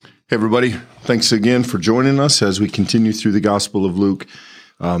Hey, everybody. Thanks again for joining us as we continue through the Gospel of Luke.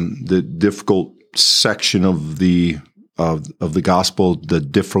 The difficult section of the Gospel, the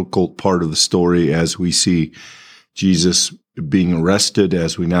difficult part of the story as we see Jesus being arrested,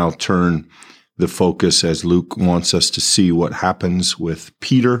 as we now turn the focus as Luke wants us to see what happens with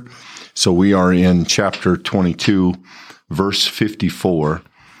Peter. So we are in chapter 22, verse 54.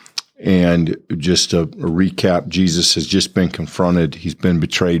 And just a recap, Jesus has just been confronted. He's been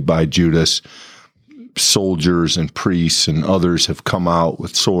betrayed by Judas. Soldiers and priests and others have come out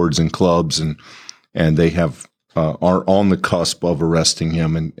with swords and clubs, and they have are on the cusp of arresting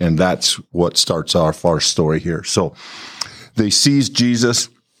him. And that's what starts our story here. So they seize Jesus.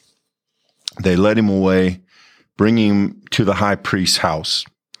 They led him away, bringing him to the high priest's house.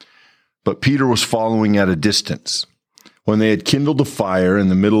 But Peter was following at a distance. When they had kindled a fire in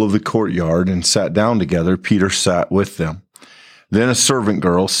the middle of the courtyard and sat down together, Peter sat with them. Then a servant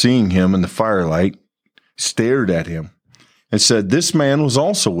girl, seeing him in the firelight, stared at him and said, "This man was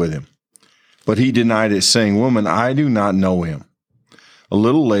also with him." But he denied it, saying, "Woman, I do not know him." A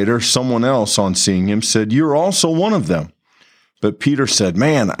little later, someone else, on seeing him, said, "You're also one of them." But Peter said,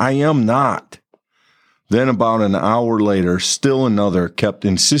 "Man, I am not." Then about an hour later, still another kept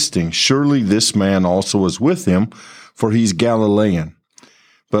insisting, "Surely this man also was with him, for he's Galilean."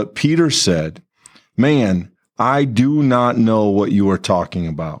 But Peter said, "Man, I do not know what you are talking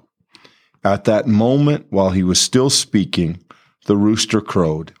about." At that moment, while he was still speaking, the rooster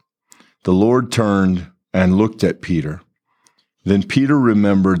crowed. The Lord turned and looked at Peter. Then Peter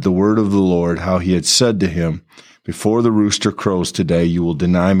remembered the word of the Lord, how he had said to him, "Before the rooster crows today, you will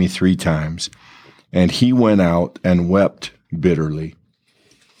deny me 3 times." And he went out and wept bitterly.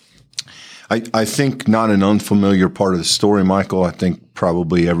 I think not an unfamiliar part of the story, Michael. I think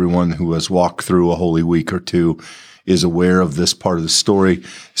probably everyone who has walked through a Holy Week or two is aware of this part of the story.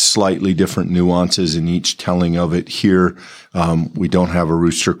 Slightly different nuances in each telling of it. Here, we don't have a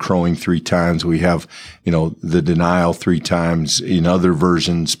rooster crowing 3 times. We have, the denial 3 times. In other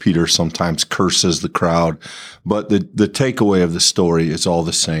versions, Peter sometimes curses the crowd. But the takeaway of the story is all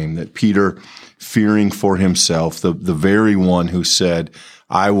the same, that Peter, fearing for himself, the very one who said,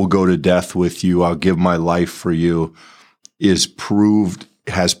 "I will go to death with you, I'll give my life for you," has proved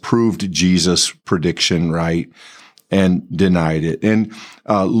Jesus' prediction right and denied it. And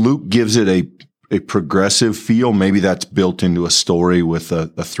Luke gives it a progressive feel. Maybe that's built into a story with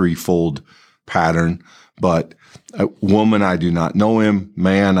a threefold pattern. But woman, I do not know him.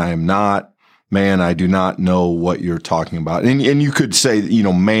 Man, I am not. Man, I do not know what you're talking about. And you could say,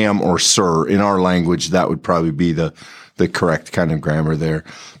 ma'am or sir. In our language, that would probably be the correct kind of grammar there.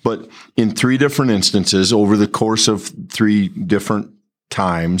 But in 3 different instances, over the course of 3 different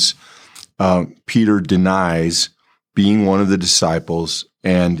times, Peter denies being one of the disciples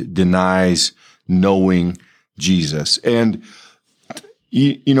and denies knowing Jesus. And,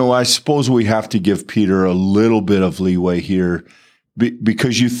 I suppose we have to give Peter a little bit of leeway here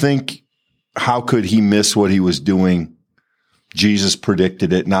because you think, how could he miss what he was doing? Jesus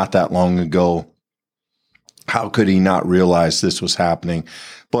predicted it not that long ago. How could he not realize this was happening?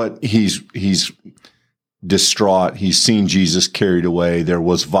 But he's distraught. He's seen Jesus carried away. There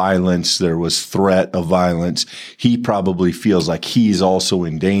was violence. There was threat of violence. He probably feels like he's also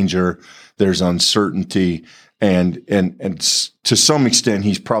in danger. There's uncertainty. And to some extent,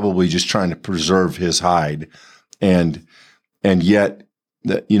 he's probably just trying to preserve his hide. And yet,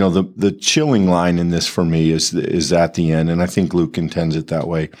 the chilling line in this for me is at the end. And I think Luke intends it that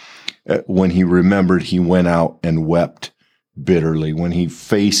way. When he remembered, he went out and wept bitterly. When he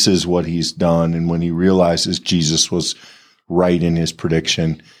faces what he's done and when he realizes Jesus was right in his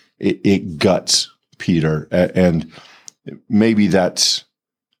prediction, it guts Peter. And maybe that's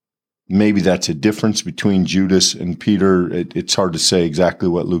a difference between Judas and Peter. It's hard to say exactly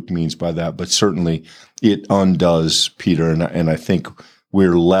what Luke means by that, but certainly it undoes Peter. And I think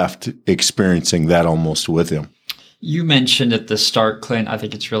we're left experiencing that almost with him. You mentioned at the start, Clint, I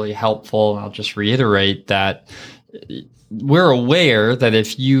think it's really helpful, and I'll just reiterate that we're aware that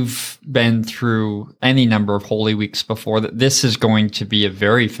if you've been through any number of Holy Weeks before, that this is going to be a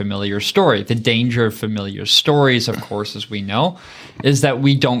very familiar story. The danger of familiar stories, of course, as we know, is that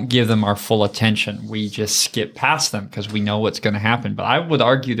we don't give them our full attention. We just skip past them because we know what's going to happen. But I would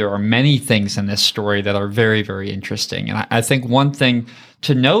argue there are many things in this story that are very, very interesting. And I think one thing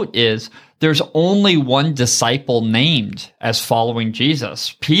to note is there's only one disciple named as following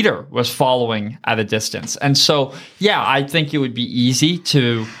Jesus. Peter was following at a distance. And so, yeah, I think it would be easy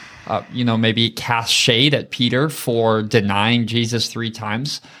to, maybe cast shade at Peter for denying Jesus 3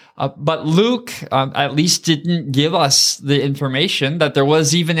 times. But Luke at least didn't give us the information that there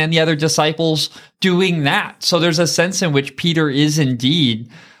was even any other disciples doing that. So there's a sense in which Peter is indeed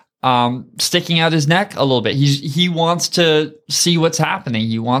sticking out his neck a little bit. He wants to see what's happening.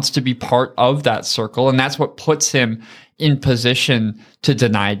 He wants to be part of that circle, and that's what puts him in position to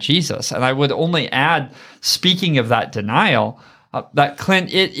deny Jesus. And I would only add, speaking of that denial, that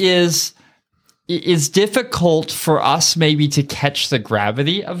Clint, it is difficult for us maybe to catch the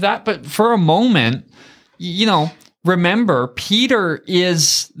gravity of that. But for a moment, remember, Peter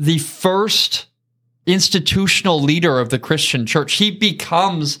is the first institutional leader of the Christian church. He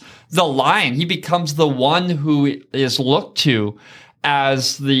becomes the lion. He becomes the one who is looked to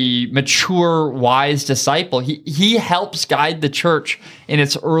as the mature, wise disciple. He helps guide the church in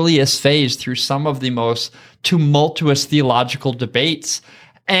its earliest phase through some of the most tumultuous theological debates.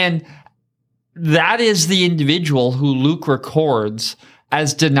 And that is the individual who Luke records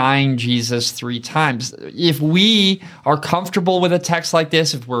as denying Jesus 3 times. If we are comfortable with a text like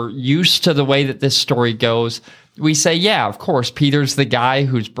this, if we're used to the way that this story goes, we say, yeah, of course, Peter's the guy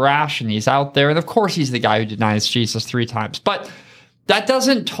who's brash and he's out there. And of course, he's the guy who denies Jesus 3 times. But that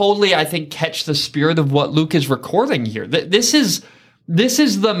doesn't totally, I think, catch the spirit of what Luke is recording here. This is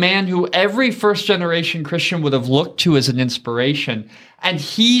the man who every first-generation Christian would have looked to as an inspiration. And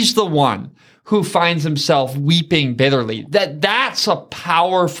he's the one who finds himself weeping bitterly. That's a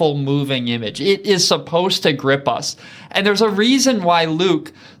powerful, moving image. It is supposed to grip us. And there's a reason why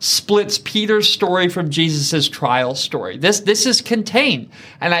Luke splits Peter's story from Jesus' trial story. This is contained.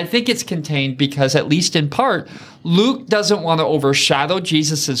 And I think it's contained because, at least in part, Luke doesn't want to overshadow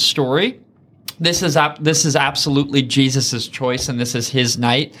Jesus' story. This is absolutely Jesus' choice, and this is his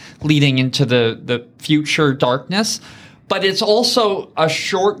night leading into the future darkness. But it's also a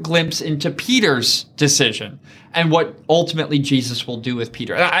short glimpse into Peter's decision and what ultimately Jesus will do with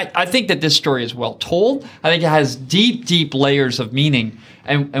Peter. And I think that this story is well told. I think it has deep, deep layers of meaning,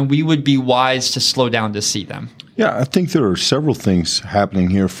 and we would be wise to slow down to see them. Yeah, I think there are several things happening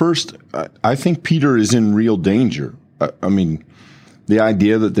here. First, I think Peter is in real danger. I mean, the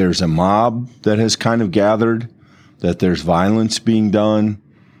idea that there's a mob that has kind of gathered, that there's violence being done,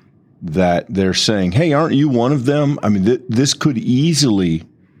 that they're saying, hey, aren't you one of them? I mean, this could easily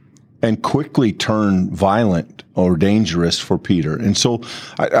and quickly turn violent or dangerous for Peter. And so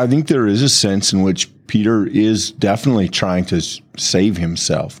I think there is a sense in which Peter is definitely trying to save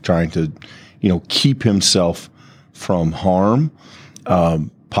himself, trying to, keep himself from harm,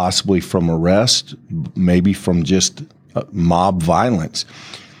 possibly from arrest, maybe from just mob violence.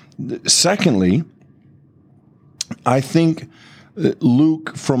 Secondly, I think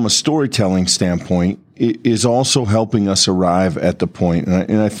Luke, from a storytelling standpoint, is also helping us arrive at the point,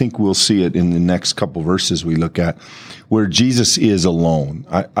 and I think we'll see it in the next couple verses we look at, where Jesus is alone.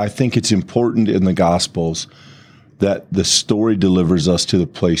 I think it's important in the Gospels that the story delivers us to the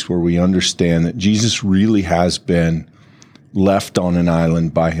place where we understand that Jesus really has been left on an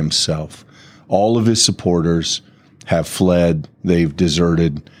island by himself. All of his supporters have fled, they've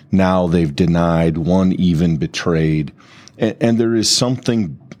deserted, now they've denied, one even betrayed. And there is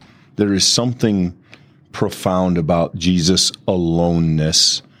something profound about Jesus'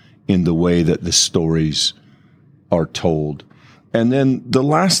 aloneness in the way that the stories are told. And then the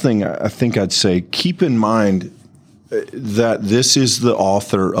last thing I think I'd say, keep in mind that this is the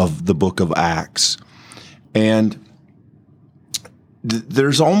author of the book of Acts. And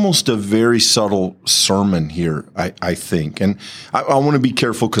there's almost a very subtle sermon here, I think. And I want to be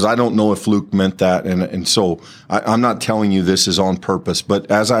careful because I don't know if Luke meant that. And so I'm not telling you this is on purpose. But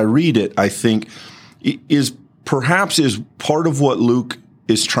as I read it, I think is part of what Luke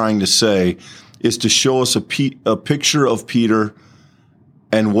is trying to say is to show us a picture of Peter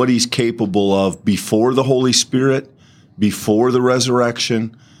and what he's capable of before the Holy Spirit, before the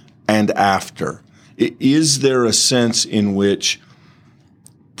resurrection, and after. Is there a sense in which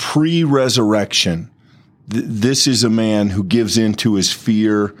pre-resurrection, this is a man who gives in to his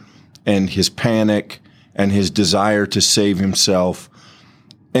fear and his panic and his desire to save himself.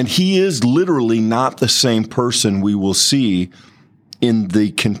 And he is literally not the same person we will see in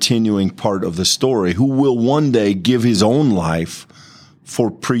the continuing part of the story, who will one day give his own life for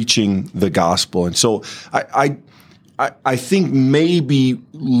preaching the gospel. And so I think maybe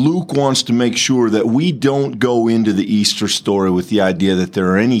Luke wants to make sure that we don't go into the Easter story with the idea that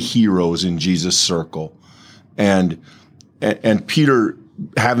there are any heroes in Jesus' circle. And Peter,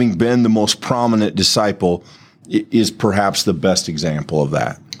 having been the most prominent disciple, is perhaps the best example of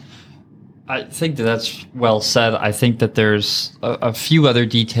that. I think that that's well said. I think that there's a few other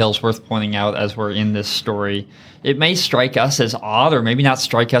details worth pointing out as we're in this story. It may strike us as odd, or maybe not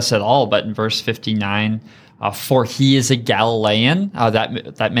strike us at all, but in verse 59, for he is a Galilean,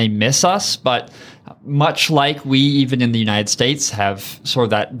 that may miss us, but much like we, even in the United States, have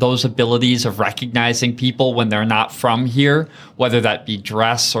sort of those abilities of recognizing people when they're not from here, whether that be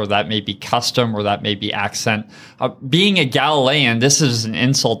dress or that may be custom or that may be accent. Being a Galilean, this is an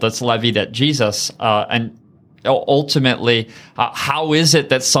insult that's levied at Jesus, and ultimately, how is it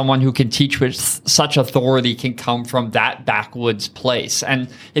that someone who can teach with such authority can come from that backwoods place? And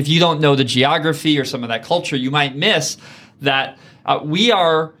if you don't know the geography or some of that culture, you might miss that we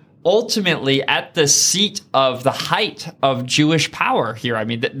are ultimately at the seat of the height of Jewish power here. I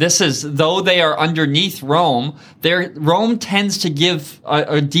mean, this is, though they are underneath Rome, Rome tends to give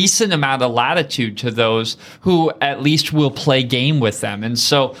a decent amount of latitude to those who at least will play game with them. And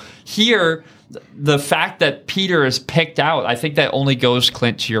so here, the fact that Peter is picked out, I think that only goes,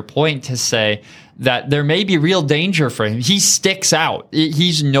 Clint, to your point, to say that there may be real danger for him. He sticks out.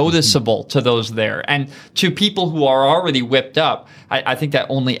 He's noticeable to those there. And to people who are already whipped up, I think that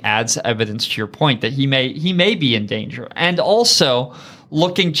only adds evidence to your point that he may be in danger. And also,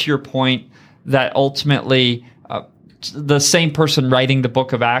 looking to your point that ultimately the same person writing the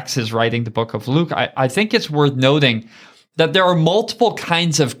book of Acts is writing the book of Luke, I think it's worth noting that there are multiple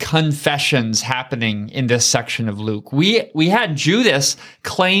kinds of confessions happening in this section of Luke. We had Judas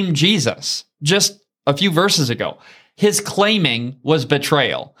claim Jesus just a few verses ago. His claiming was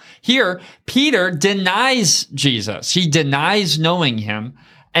betrayal. Here, Peter denies Jesus. He denies knowing him.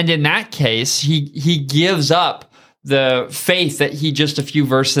 And in that case, he gives up the faith that he just a few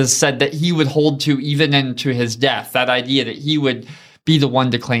verses said that he would hold to even into his death, that idea that he would be the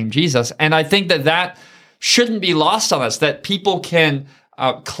one to claim Jesus. And I think that shouldn't be lost on us, that people can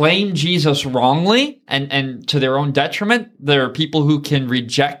claim Jesus wrongly and to their own detriment. There are people who can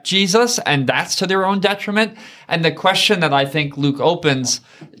reject Jesus, and that's to their own detriment. And the question that I think Luke opens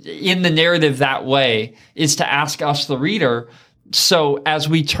in the narrative that way is to ask us, the reader, so as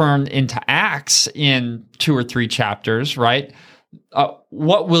we turn into Acts in 2 or 3 chapters, right?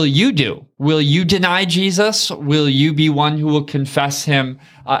 What will you do? Will you deny Jesus? Will you be one who will confess him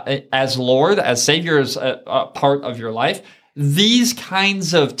as Lord, as Savior, as a part of your life? These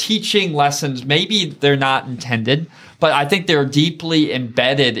kinds of teaching lessons, maybe they're not intended, but I think they're deeply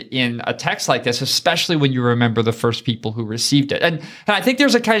embedded in a text like this, especially when you remember the first people who received it. And I think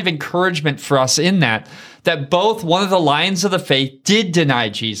there's a kind of encouragement for us in that both one of the lions of the faith did deny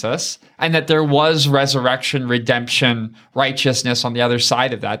Jesus, and that there was resurrection, redemption, righteousness on the other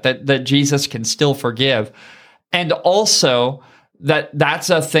side of that Jesus can still forgive. And also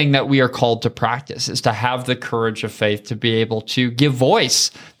that's a thing that we are called to practice, is to have the courage of faith, to be able to give voice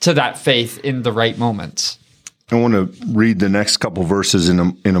to that faith in the right moments. I want to read the next couple verses in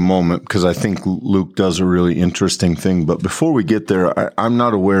a moment, because I think Luke does a really interesting thing. But before we get there, I'm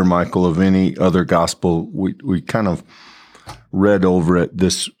not aware, Michael, of any other gospel. We kind of read over it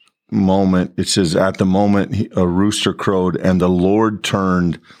this moment. It says, at the moment a rooster crowed and the Lord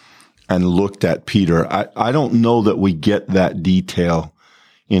turned and looked at Peter. I don't know that we get that detail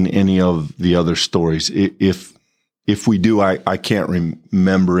in any of the other stories. If we do, I can't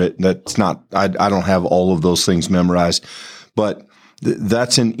remember it. That's not, I don't have all of those things memorized, but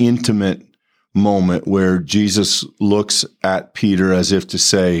that's an intimate moment where Jesus looks at Peter as if to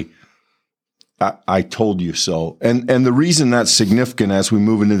say, I told you so. And the reason that's significant as we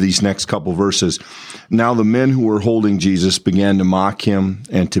move into these next couple verses, now the men who were holding Jesus began to mock him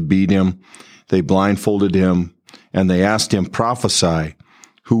and to beat him. They blindfolded him and they asked him, prophesy,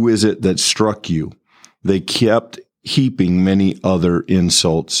 who is it that struck you? They kept heaping many other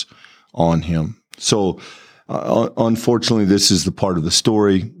insults on him. So, unfortunately, this is the part of the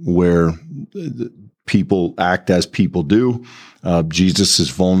story where people act as people do. Jesus is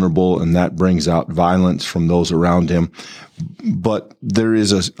vulnerable, and that brings out violence from those around him. But there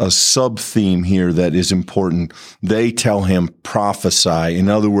is a sub-theme here that is important. They tell him, prophesy. In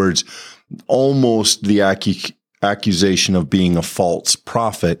other words, almost the accusation of being a false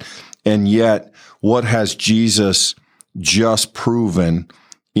prophet. And yet, what has Jesus just proven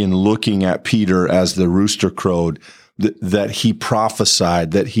in looking at Peter as the rooster crowed? That he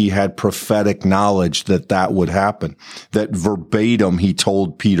prophesied, that he had prophetic knowledge that would happen, that verbatim he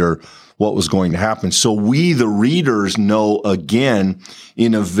told Peter what was going to happen. So we, the readers, know again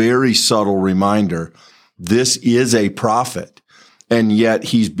in a very subtle reminder, this is a prophet, and yet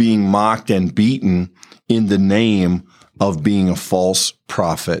he's being mocked and beaten in the name of being a false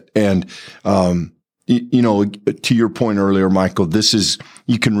prophet. And to your point earlier, Michael,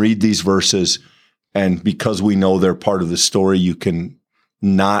 you can read these verses, and because we know they're part of the story, you can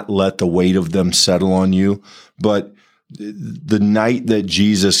not let the weight of them settle on you. But the night that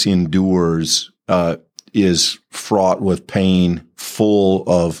Jesus endures is fraught with pain, full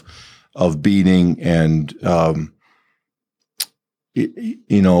of beating, and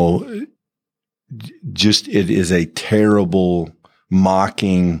just it is a terrible,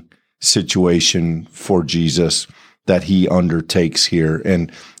 mocking situation for Jesus that he undertakes here,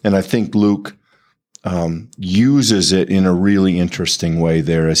 and I think Luke uses it in a really interesting way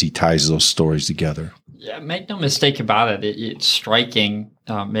there as he ties those stories together. Yeah, make no mistake about it. It's striking,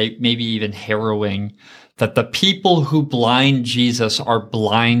 maybe even harrowing, that the people who blind Jesus are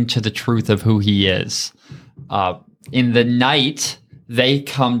blind to the truth of who he is. In the night, they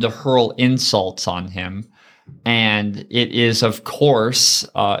come to hurl insults on him. And it is, of course,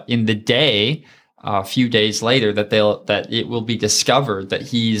 in the day, a few days later, that it will be discovered that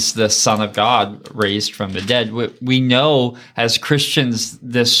he's the Son of God raised from the dead. We know as Christians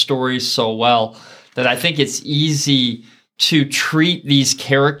this story so well that I think it's easy to treat these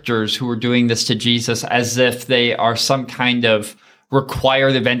characters who are doing this to Jesus as if they are some kind of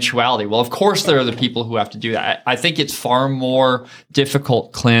required eventuality. Well, of course, there are the people who have to do that. I think it's far more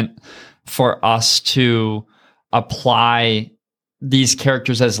difficult, Clint, for us to apply these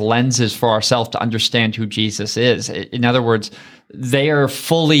characters as lenses for ourselves to understand who Jesus is. In other words, they are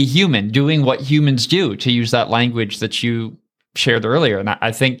fully human, doing what humans do, to use that language that you shared earlier. And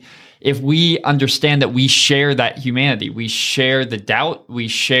I think if we understand that we share that humanity, we share the doubt, we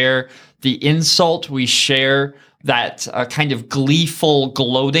share the insult, we share that kind of gleeful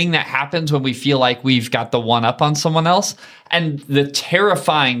gloating that happens when we feel like we've got the one up on someone else, and the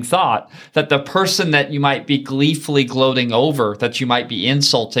terrifying thought that the person that you might be gleefully gloating over, that you might be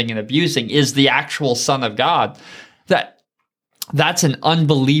insulting and abusing, is the actual Son of God, that's an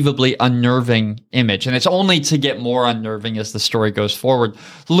unbelievably unnerving image. And it's only to get more unnerving as the story goes forward.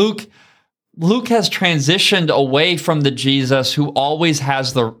 Luke has transitioned away from the Jesus who always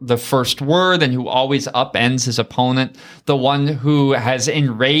has the first word and who always upends his opponent, the one who has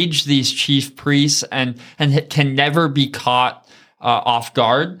enraged these chief priests and can never be caught off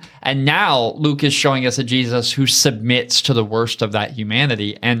guard. And now Luke is showing us a Jesus who submits to the worst of that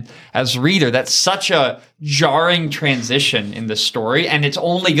humanity. And as a reader, that's such a jarring transition in the story, and it's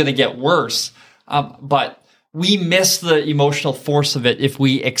only going to get worse. But we miss the emotional force of it if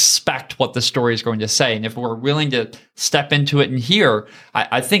we expect what the story is going to say. And if we're willing to step into it and hear,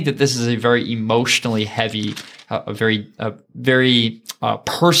 I think that this is a very emotionally heavy, a very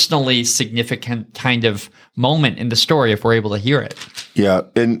personally significant kind of moment in the story if we're able to hear it. Yeah.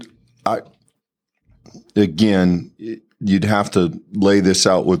 And again, you'd have to lay this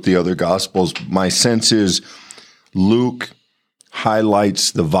out with the other Gospels. My sense is Luke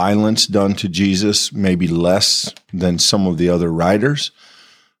highlights the violence done to Jesus, maybe less than some of the other writers,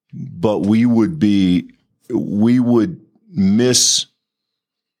 but we would miss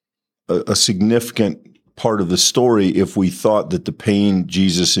a significant part of the story if we thought that the pain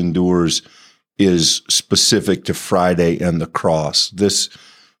Jesus endures is specific to Friday and the cross.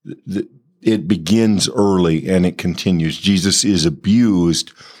 It begins early and it continues. Jesus is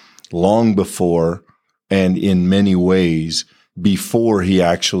abused long before and in many ways before he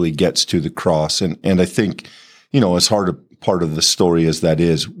actually gets to the cross. And I think, as hard a part of the story as that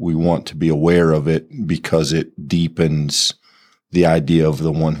is, we want to be aware of it because it deepens the idea of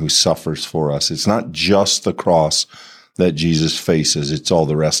the one who suffers for us. It's not just the cross that Jesus faces, it's all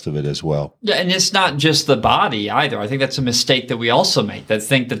the rest of it as well. Yeah, and it's not just the body either. I think that's a mistake that we also make, that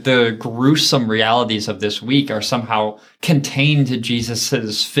think that the gruesome realities of this week are somehow contained to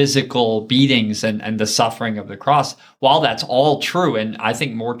Jesus's physical beatings and the suffering of the cross. While that's all true, and I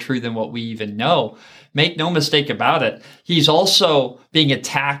think more true than what we even know, make no mistake about it, he's also being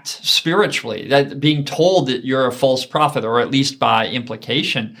attacked spiritually, that being told that you're a false prophet, or at least by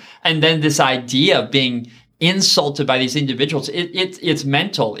implication. And then this idea of being insulted by these individuals, it's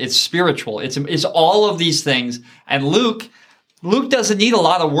mental, it's spiritual, it's all of these things. And Luke doesn't need a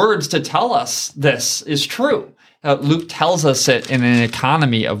lot of words to tell us this is true. Luke tells us it in an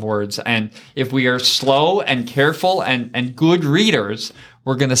economy of words. And if we are slow and careful and good readers,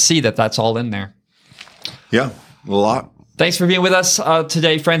 we're going to see that that's all in there. Yeah, a lot. Thanks for being with us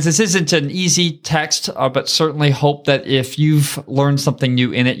today, friends. This isn't an easy text, but certainly hope that if you've learned something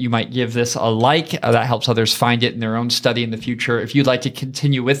new in it, you might give this a like. That helps others find it in their own study in the future. If you'd like to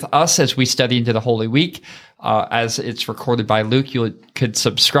continue with us as we study into the Holy Week, as it's recorded by Luke. You could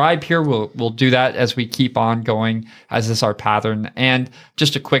subscribe here. We'll do that as we keep on going, as is our pattern. And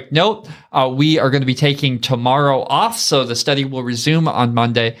just a quick note, we are going to be taking tomorrow off, so the study will resume on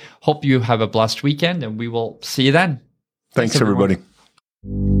Monday. Hope you have a blessed weekend, and we will see you then. Thanks everybody.